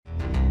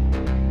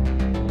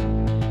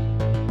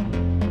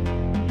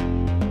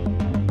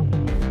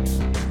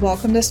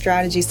Welcome to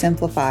Strategy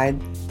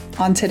Simplified.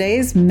 On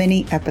today's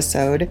mini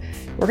episode,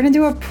 we're going to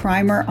do a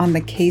primer on the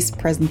case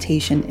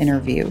presentation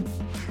interview.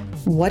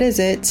 What is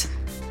it?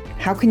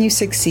 How can you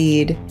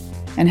succeed?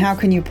 And how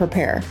can you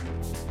prepare?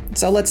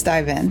 So let's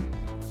dive in.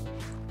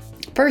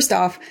 First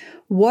off,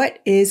 what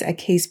is a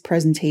case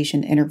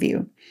presentation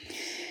interview?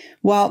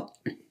 Well,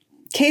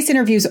 case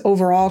interviews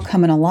overall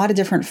come in a lot of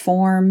different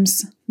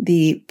forms.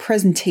 The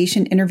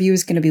presentation interview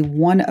is going to be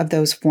one of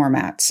those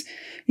formats.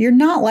 You're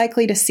not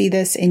likely to see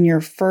this in your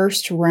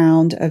first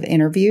round of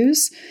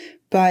interviews,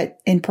 but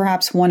in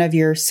perhaps one of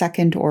your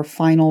second or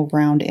final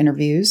round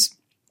interviews,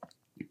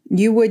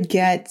 you would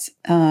get,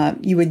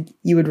 you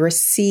would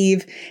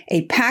receive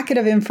a packet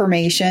of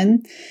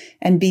information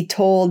and be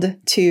told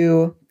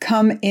to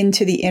come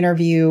into the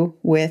interview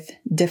with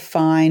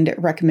defined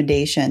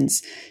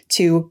recommendations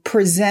to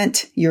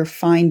present your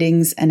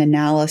findings and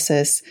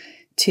analysis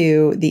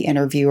to the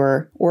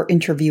interviewer or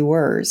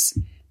interviewers.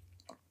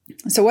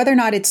 So whether or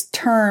not it's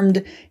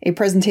termed a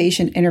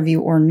presentation interview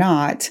or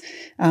not,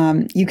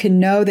 you can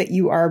know that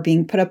you are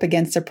being put up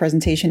against a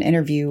presentation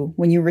interview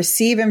when you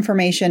receive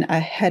information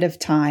ahead of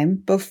time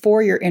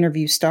before your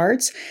interview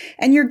starts,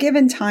 and you're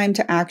given time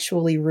to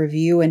actually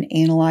review and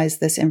analyze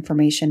this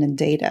information and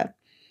data.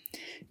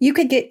 You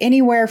could get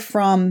anywhere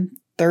from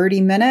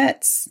 30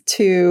 minutes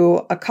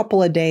to a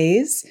couple of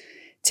days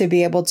to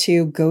be able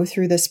to go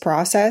through this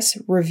process,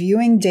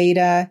 reviewing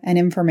data and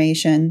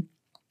information,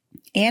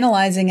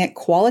 analyzing it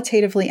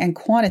qualitatively and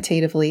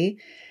quantitatively,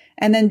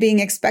 and then being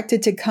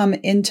expected to come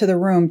into the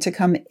room, to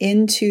come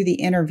into the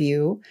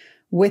interview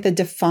with a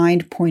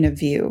defined point of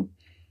view.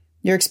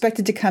 You're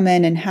expected to come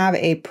in and have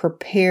a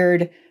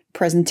prepared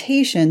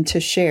presentation to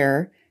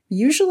share,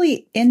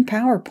 usually in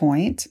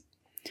PowerPoint,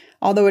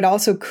 although it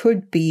also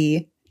could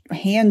be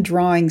hand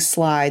drawing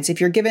slides.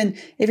 If you're given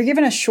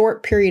a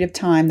short period of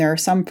time, there are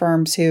some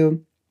firms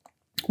who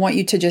want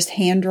you to just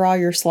hand draw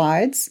your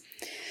slides.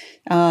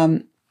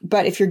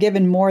 But if you're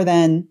given more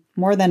than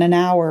an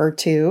hour or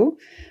two,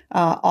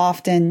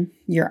 often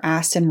you're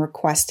asked and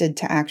requested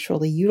to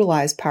actually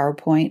utilize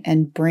PowerPoint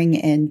and bring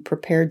in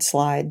prepared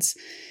slides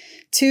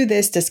to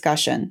this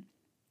discussion.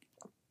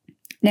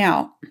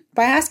 Now,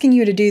 by asking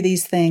you to do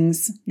these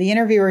things, the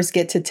interviewers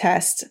get to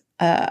test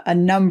a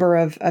number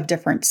of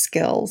different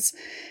skills.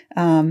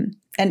 And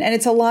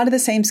it's a lot of the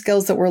same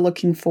skills that we're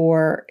looking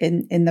for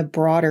in the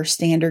broader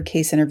standard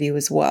case interview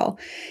as well.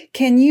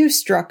 Can you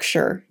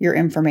structure your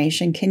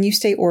information? Can you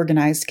stay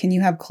organized? Can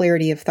you have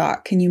clarity of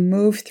thought? Can you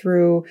move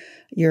through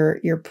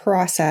your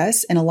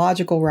process in a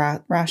logical,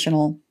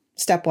 rational,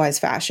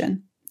 stepwise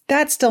fashion?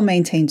 That still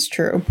maintains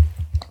true.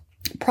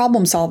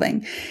 Problem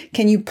solving.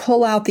 Can you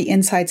pull out the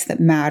insights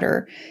that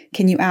matter?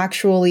 Can you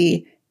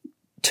actually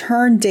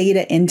turn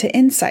data into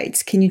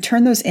insights? Can you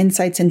turn those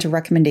insights into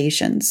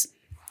recommendations?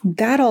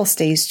 That all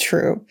stays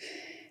true.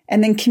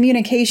 And then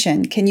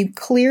communication. Can you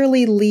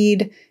clearly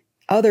lead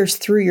others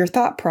through your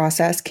thought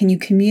process? Can you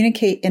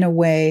communicate in a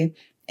way,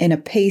 in a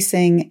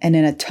pacing and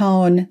in a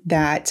tone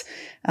that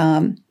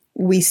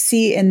we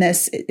see in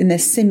this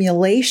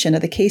simulation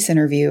of the case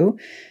interview?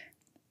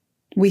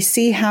 We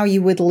see how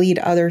you would lead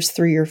others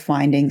through your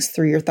findings,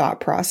 through your thought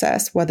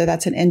process, whether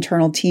that's an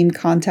internal team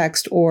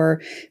context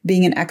or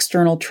being an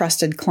external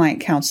trusted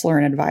client counselor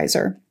and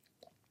advisor.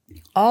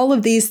 All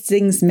of these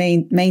things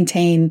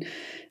maintain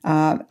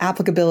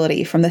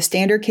applicability from the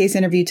standard case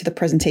interview to the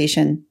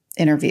presentation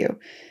interview.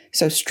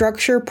 So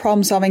structure,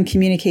 problem solving,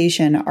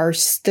 communication are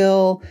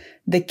still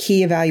the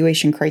key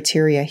evaluation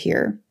criteria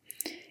here.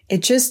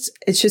 It's just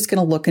going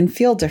to look and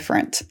feel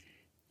different.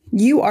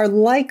 You are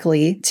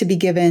likely to be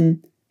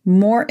given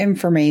more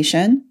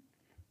information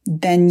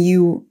than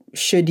you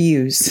should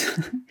use.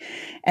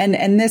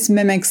 and this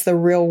mimics the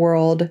real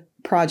world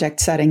project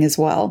setting as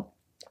well.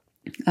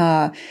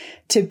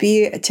 To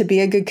be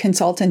a good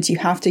consultant, you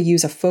have to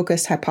use a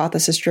focused,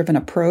 hypothesis-driven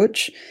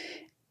approach.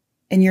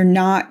 And you're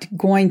not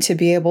going to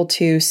be able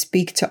to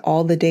speak to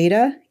all the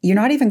data. You're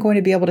not even going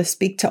to be able to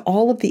speak to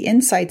all of the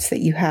insights that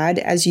you had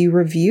as you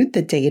reviewed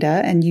the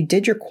data and you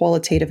did your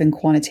qualitative and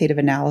quantitative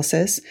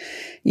analysis.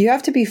 You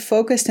have to be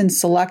focused and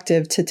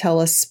selective to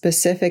tell a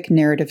specific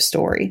narrative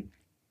story.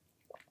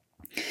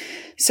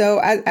 So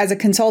as a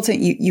consultant,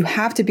 you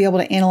have to be able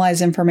to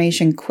analyze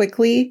information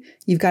quickly.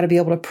 You've got to be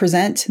able to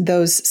present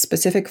those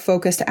specific,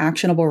 focused,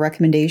 actionable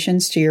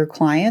recommendations to your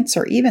clients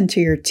or even to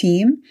your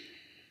team.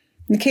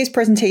 The case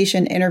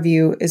presentation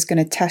interview is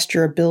going to test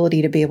your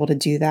ability to be able to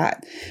do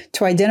that,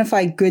 to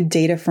identify good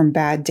data from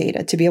bad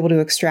data, to be able to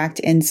extract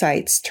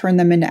insights, turn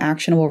them into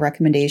actionable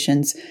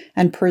recommendations,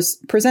 and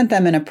present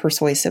them in a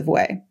persuasive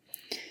way.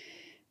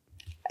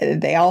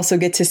 They also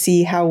get to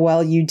see how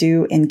well you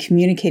do in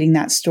communicating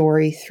that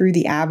story through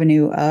the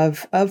avenue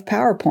of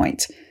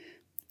PowerPoint,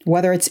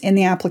 whether it's in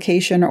the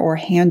application or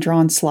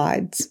hand-drawn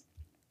slides.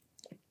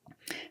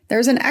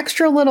 There's an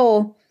extra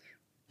little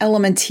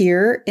element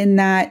here in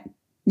that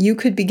you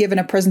could be given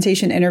a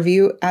presentation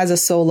interview as a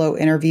solo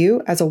interview,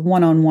 as a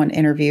one-on-one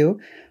interview,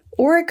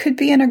 or it could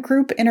be in a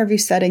group interview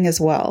setting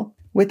as well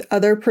with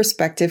other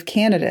prospective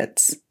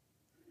candidates.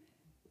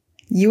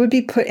 You would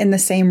be put in the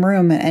same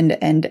room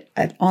and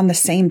on the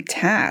same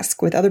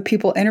task with other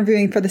people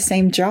interviewing for the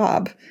same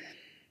job.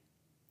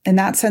 In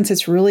that sense,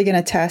 it's really going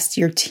to test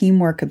your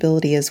teamwork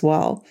ability as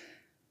well.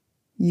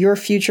 Your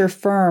future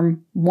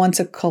firm wants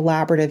a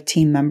collaborative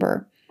team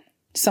member,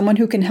 someone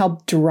who can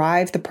help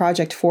drive the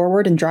project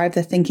forward and drive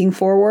the thinking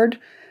forward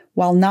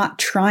while not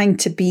trying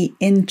to be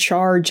in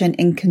charge and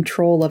in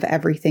control of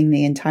everything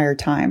the entire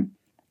time.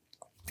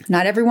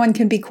 Not everyone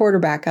can be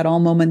quarterback at all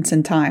moments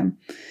in time.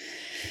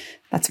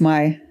 That's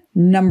my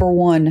number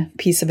one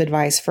piece of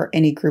advice for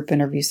any group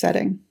interview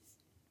setting.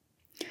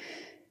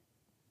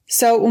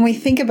 So when we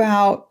think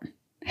about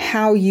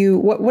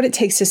what it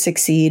takes to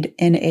succeed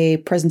in a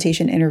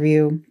presentation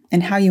interview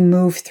and how you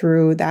move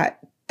through that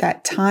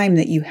time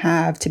that you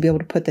have to be able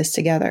to put this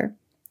together,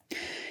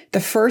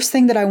 the first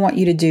thing that I want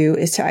you to do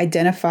is to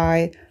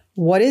identify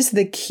what is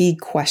the key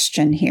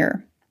question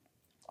here.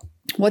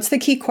 What's the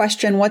key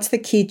question? What's the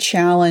key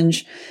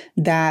challenge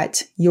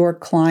that your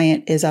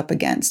client is up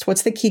against?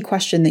 What's the key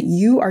question that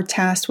you are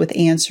tasked with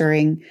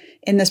answering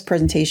in this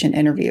presentation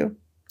interview?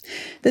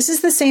 This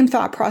is the same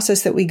thought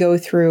process that we go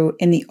through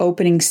in the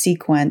opening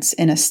sequence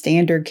in a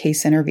standard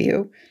case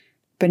interview.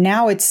 But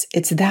now it's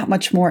that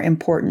much more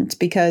important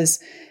because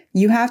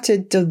you have to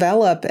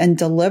develop and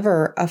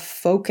deliver a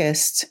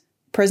focused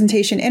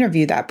presentation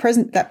interview. That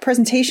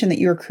presentation that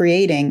you're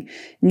creating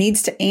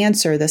needs to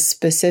answer the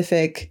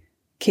specific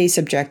case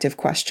objective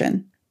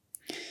question.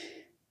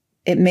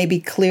 It may be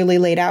clearly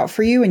laid out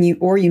for you,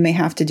 or you may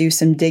have to do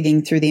some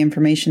digging through the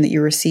information that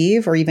you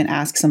receive, or even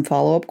ask some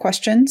follow-up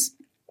questions.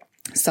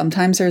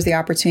 Sometimes there's the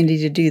opportunity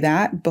to do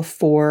that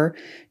before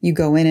you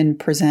go in and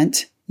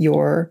present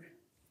your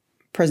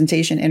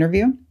presentation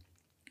interview.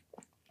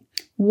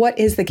 What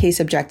is the case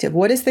objective?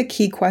 What is the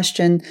key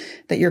question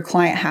that your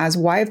client has?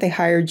 Why have they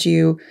hired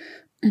you?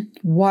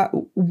 What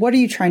are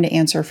you trying to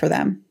answer for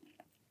them?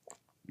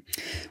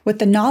 With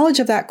the knowledge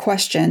of that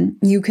question,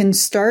 you can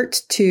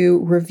start to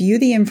review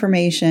the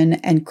information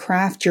and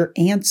craft your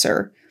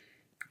answer,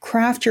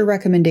 craft your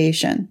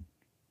recommendation.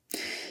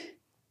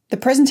 The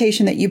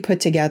presentation that you put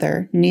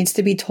together needs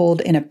to be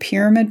told in a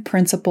pyramid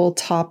principle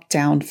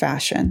top-down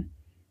fashion.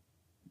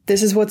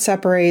 This is what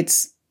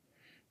separates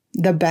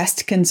the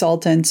best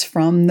consultants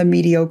from the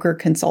mediocre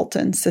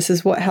consultants. This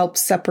is what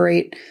helps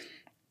separate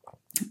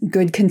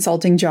good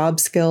consulting job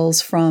skills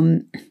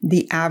from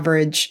the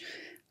average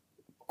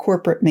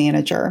corporate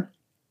manager.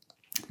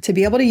 To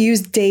be able to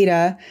use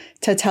data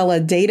to tell a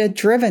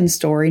data-driven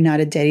story, not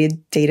a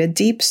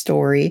data-deep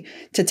story,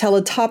 to tell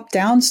a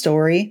top-down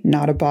story,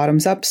 not a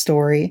bottoms-up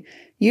story,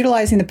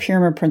 utilizing the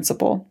pyramid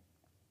principle.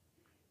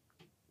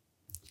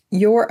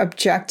 Your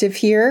objective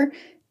here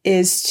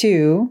is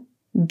to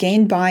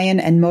gain buy-in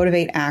and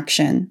motivate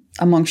action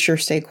amongst your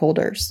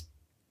stakeholders.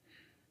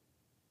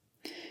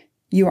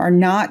 You are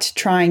not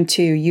trying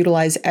to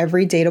utilize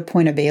every data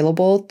point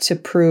available to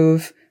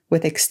prove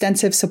with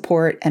extensive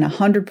support and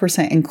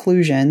 100%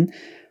 inclusion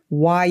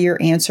why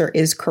your answer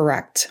is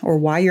correct or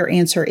why your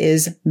answer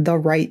is the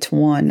right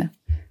one,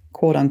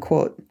 quote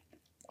unquote.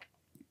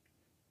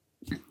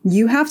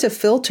 You have to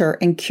filter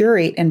and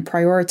curate and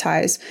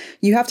prioritize.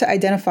 You have to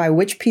identify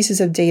which pieces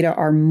of data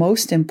are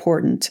most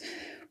important.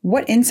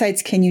 What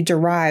insights can you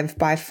derive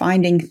by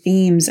finding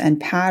themes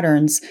and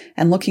patterns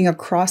and looking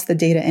across the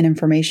data and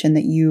information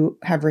that you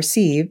have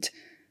received?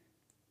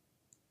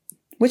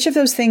 Which of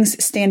those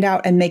things stand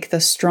out and make the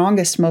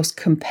strongest, most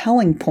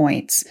compelling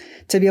points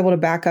to be able to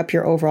back up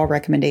your overall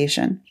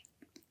recommendation?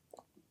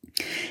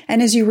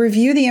 And as you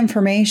review the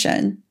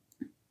information,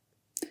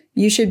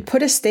 you should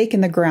put a stake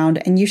in the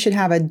ground and you should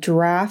have a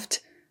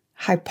draft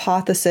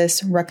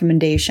hypothesis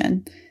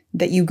recommendation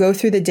that you go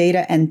through the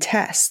data and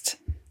test.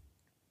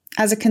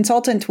 As a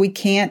consultant, we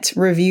can't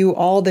review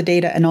all the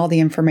data and all the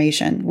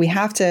information. We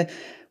have to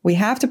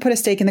put a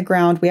stake in the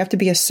ground. We have to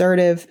be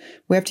assertive.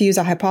 We have to use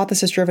a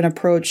hypothesis-driven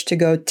approach to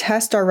go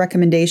test our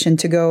recommendation,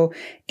 to go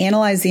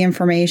analyze the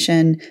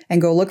information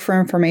and go look for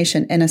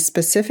information in a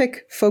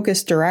specific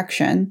focused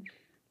direction.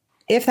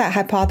 If that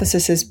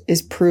hypothesis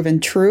is proven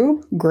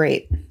true,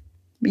 great.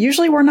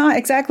 Usually we're not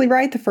exactly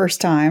right the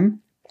first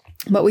time,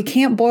 but we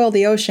can't boil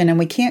the ocean and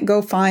we can't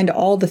go find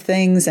all the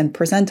things and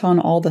present on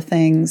all the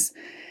things.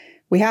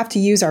 We have to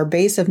use our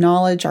base of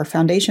knowledge, our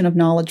foundation of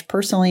knowledge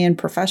personally and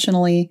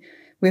professionally.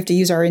 We have to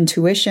use our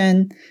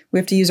intuition. We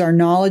have to use our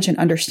knowledge and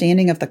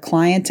understanding of the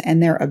client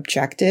and their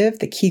objective,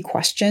 the key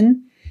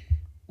question,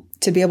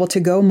 to be able to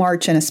go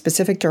march in a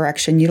specific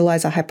direction,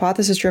 utilize a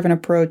hypothesis-driven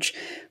approach,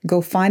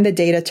 go find the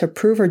data to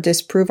prove or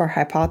disprove our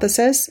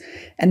hypothesis,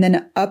 and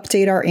then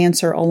update our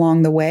answer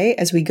along the way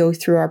as we go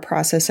through our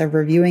process of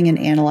reviewing and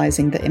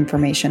analyzing the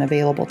information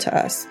available to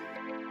us.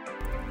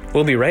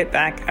 We'll be right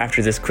back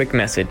after this quick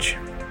message.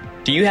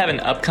 Do you have an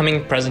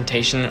upcoming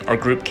presentation or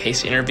group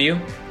case interview?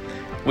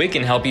 We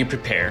can help you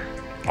prepare.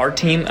 Our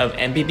team of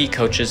MPB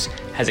coaches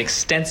has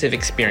extensive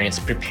experience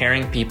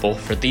preparing people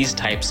for these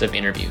types of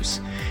interviews.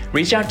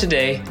 Reach out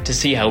today to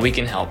see how we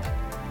can help.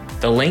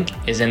 The link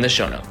is in the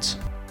show notes.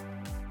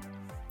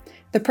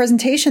 The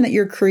presentation that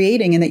you're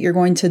creating and that you're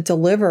going to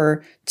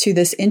deliver to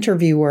this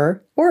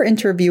interviewer or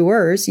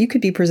interviewers, you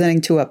could be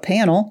presenting to a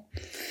panel.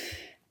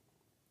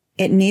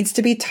 It needs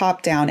to be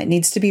top down. It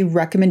needs to be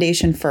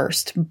recommendation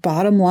first,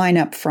 bottom line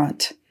up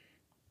front.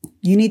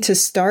 You need to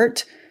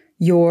start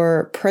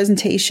your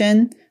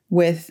presentation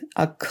with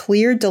a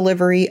clear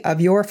delivery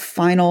of your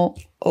final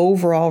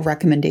overall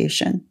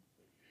recommendation.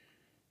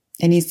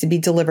 It needs to be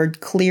delivered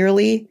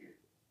clearly.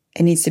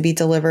 It needs to be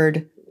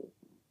delivered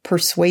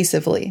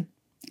persuasively,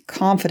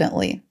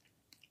 confidently.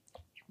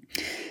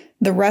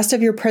 The rest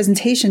of your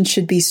presentation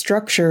should be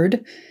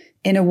structured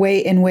in a way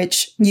in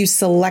which you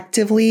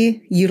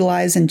selectively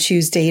utilize and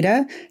choose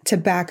data to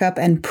back up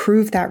and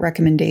prove that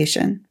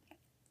recommendation.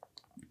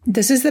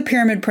 This is the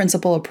pyramid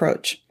principle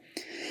approach.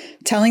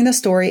 Telling the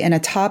story in a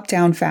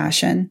top-down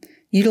fashion,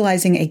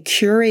 utilizing a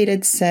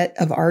curated set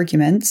of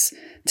arguments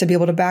to be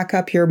able to back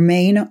up your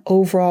main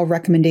overall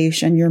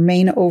recommendation, your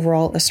main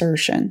overall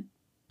assertion.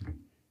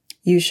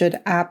 You should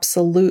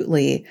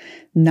absolutely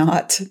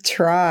not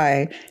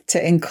try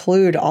to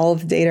include all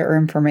of the data or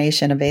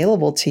information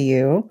available to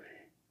you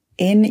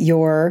in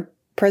your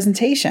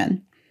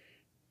presentation.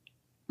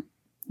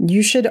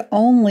 You should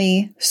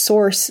only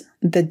source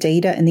the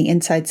data and the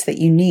insights that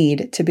you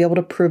need to be able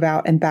to prove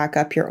out and back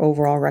up your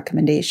overall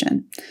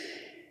recommendation.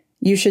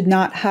 You should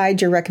not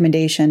hide your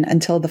recommendation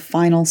until the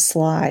final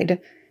slide.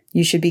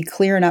 You should be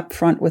clear and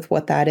upfront with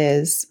what that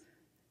is.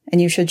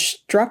 And you should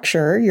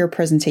structure your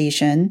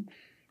presentation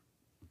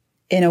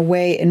in a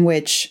way in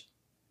which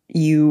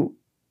you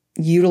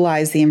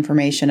utilize the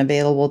information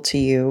available to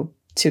you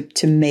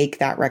to make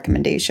that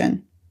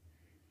recommendation.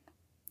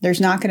 There's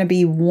not going to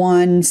be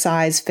one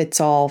size fits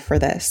all for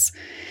this.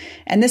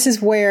 And this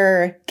is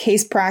where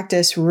case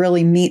practice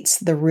really meets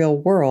the real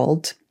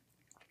world.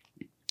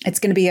 It's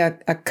going to be a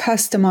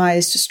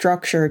customized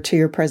structure to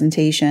your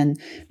presentation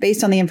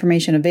based on the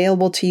information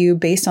available to you,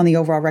 based on the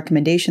overall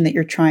recommendation that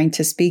you're trying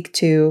to speak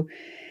to.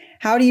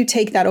 How do you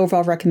take that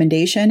overall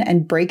recommendation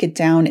and break it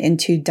down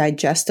into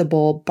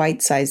digestible,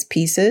 bite-sized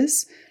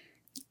pieces,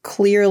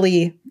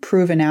 clearly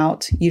proven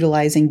out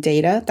utilizing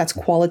data? That's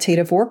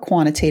qualitative or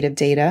quantitative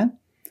data.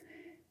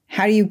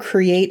 How do you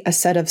create a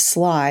set of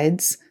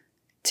slides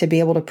to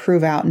be able to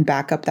prove out and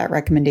back up that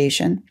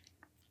recommendation?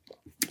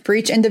 For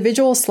each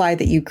individual slide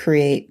that you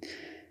create,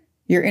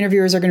 your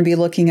interviewers are going to be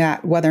looking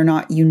at whether or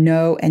not you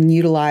know and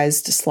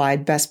utilized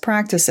slide best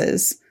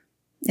practices,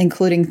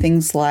 including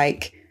things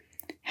like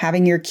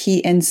having your key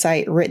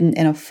insight written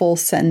in a full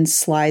sentence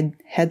slide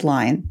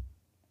headline,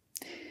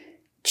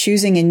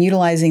 choosing and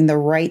utilizing the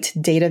right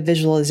data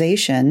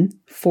visualization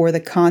for the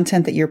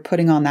content that you're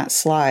putting on that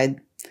slide,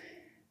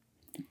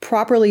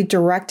 properly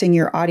directing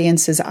your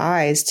audience's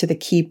eyes to the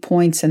key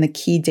points and the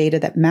key data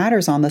that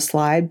matters on the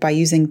slide by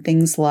using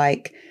things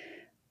like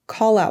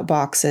call-out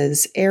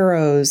boxes,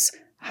 arrows,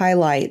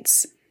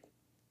 highlights,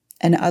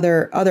 and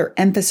other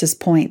emphasis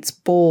points,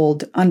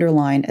 bold,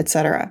 underline,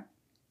 etc.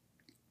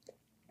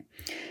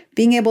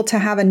 Being able to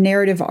have a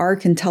narrative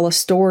arc and tell a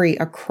story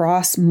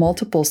across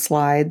multiple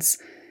slides,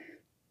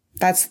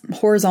 that's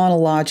horizontal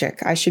logic.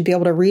 I should be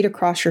able to read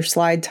across your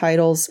slide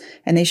titles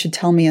and they should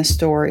tell me a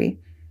story.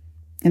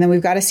 And then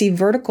we've got to see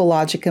vertical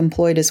logic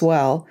employed as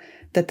well,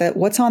 that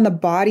what's on the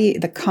body,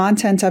 the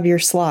content of your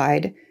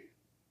slide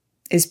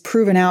is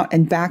proven out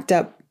and backed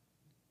up.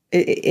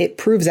 It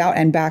proves out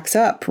and backs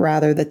up,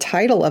 rather, the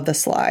title of the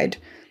slide.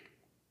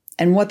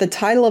 And what the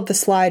title of the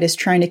slide is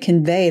trying to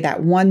convey,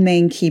 that one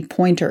main key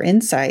point or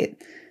insight,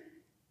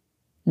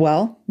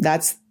 well,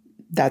 that's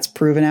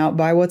proven out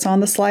by what's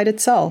on the slide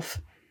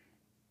itself.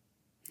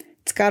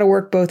 It's got to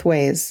work both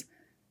ways.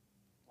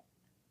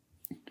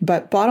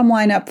 But bottom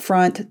line up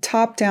front,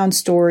 top-down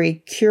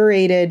story,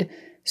 curated,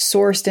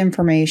 sourced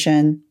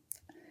information,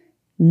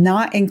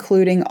 not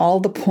including all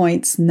the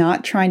points,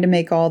 not trying to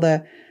make all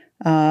the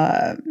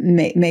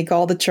make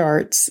all the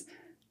charts.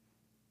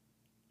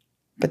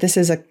 But this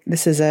is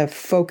a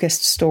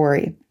focused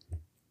story.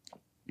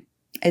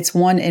 It's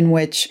one in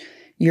which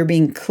you're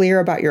being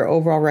clear about your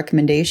overall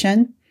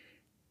recommendation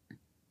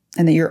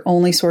and that you're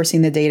only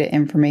sourcing the data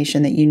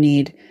information that you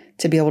need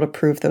to be able to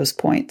prove those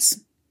points.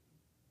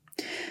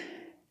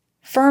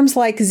 Firms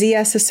like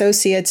ZS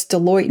Associates,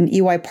 Deloitte, and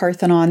EY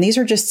Parthenon, these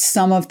are just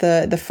some of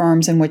the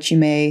firms in which you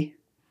may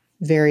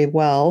very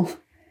well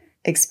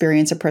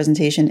experience a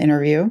presentation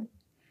interview.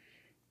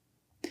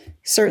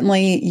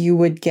 Certainly, you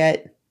would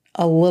get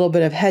a little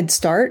bit of head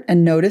start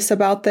and notice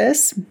about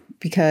this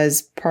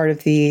because part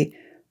of the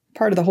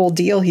whole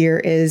deal here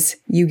is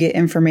you get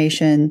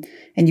information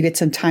and you get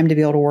some time to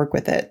be able to work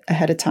with it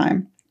ahead of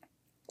time.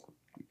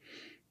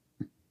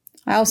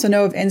 I also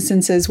know of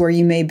instances where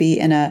you may be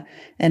in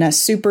a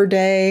super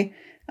day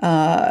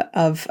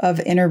of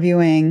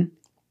interviewing,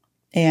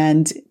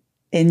 and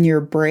in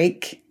your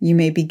break, you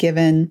may be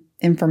given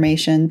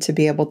information to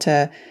be able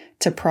to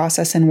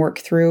process and work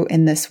through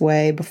in this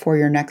way before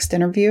your next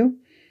interview.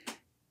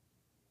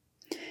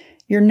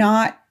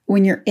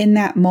 When you're in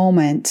that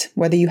moment,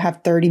 whether you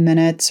have 30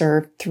 minutes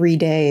or 3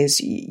 days,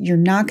 you're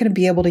not going to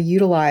be able to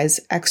utilize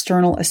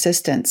external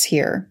assistance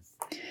here.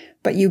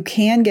 but you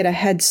can get a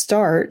head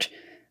start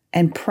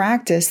and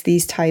practice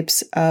these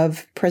types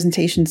of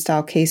presentation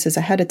style cases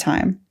ahead of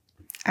time.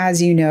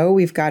 As you know,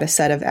 we've got a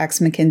set of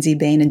ex-McKinsey,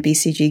 Bain, and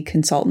BCG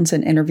consultants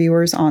and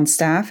interviewers on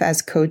staff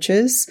as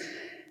coaches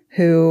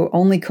who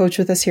only coach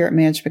with us here at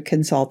Management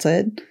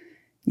Consulted.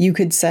 You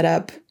could set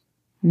up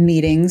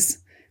meetings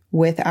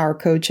with our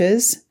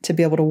coaches to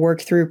be able to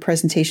work through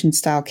presentation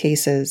style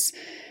cases,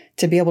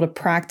 to be able to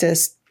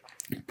practice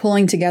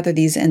pulling together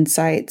these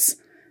insights,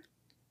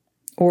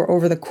 or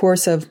over the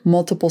course of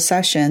multiple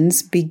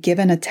sessions, be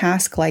given a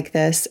task like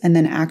this and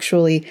then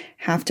actually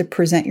have to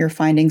present your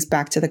findings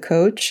back to the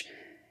coach,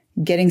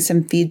 getting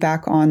some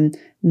feedback on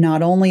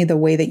not only the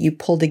way that you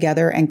pull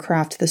together and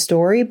craft the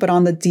story, but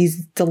on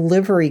these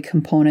delivery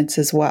components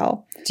as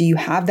well. Do you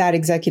have that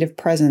executive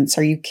presence?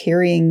 Are you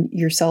carrying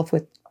yourself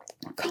with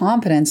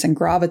confidence and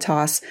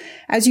gravitas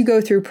as you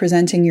go through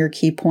presenting your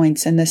key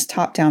points in this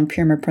top-down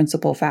pyramid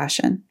principle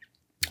fashion?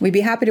 We'd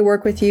be happy to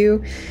work with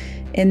you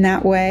in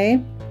that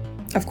way.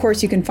 Of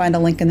course, you can find the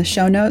link in the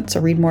show notes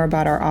or read more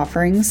about our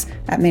offerings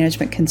at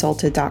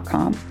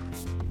managementconsulted.com.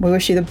 We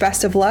wish you the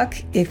best of luck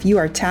if you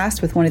are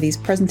tasked with one of these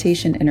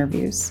presentation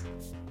interviews.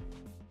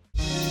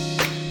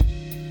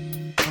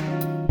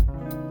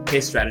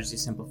 Case Strategy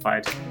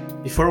Simplified.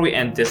 Before we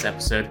end this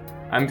episode,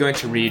 I'm going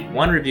to read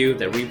one review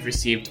that we've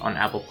received on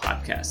Apple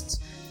Podcasts.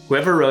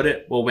 Whoever wrote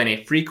it will win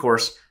a free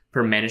course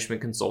per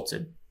Management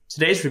Consulted.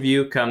 Today's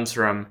review comes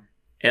from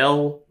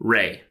L.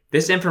 Ray.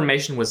 This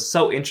information was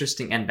so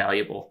interesting and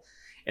valuable.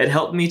 It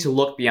helped me to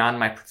look beyond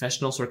my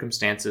professional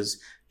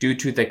circumstances due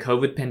to the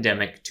COVID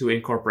pandemic to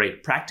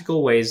incorporate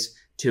practical ways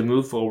to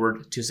move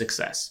forward to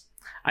success.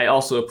 I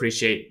also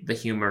appreciate the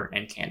humor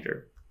and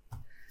candor.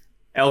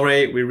 El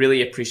Ray, we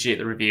really appreciate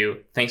the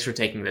review. Thanks for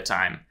taking the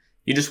time.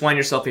 You just won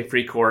yourself a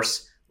free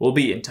course. We'll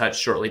be in touch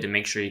shortly to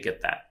make sure you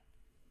get that.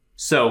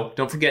 So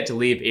don't forget to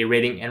leave a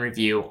rating and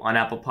review on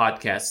Apple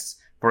Podcasts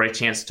for a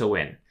chance to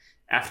win.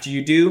 After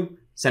you do,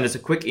 send us a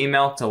quick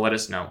email to let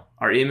us know.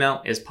 Our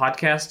email is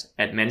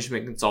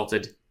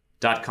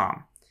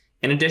podcast@managementconsulted.com.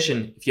 In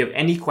addition, if you have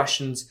any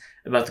questions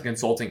about the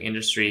consulting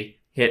industry,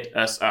 hit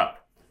us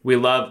up. We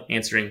love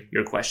answering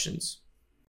your questions.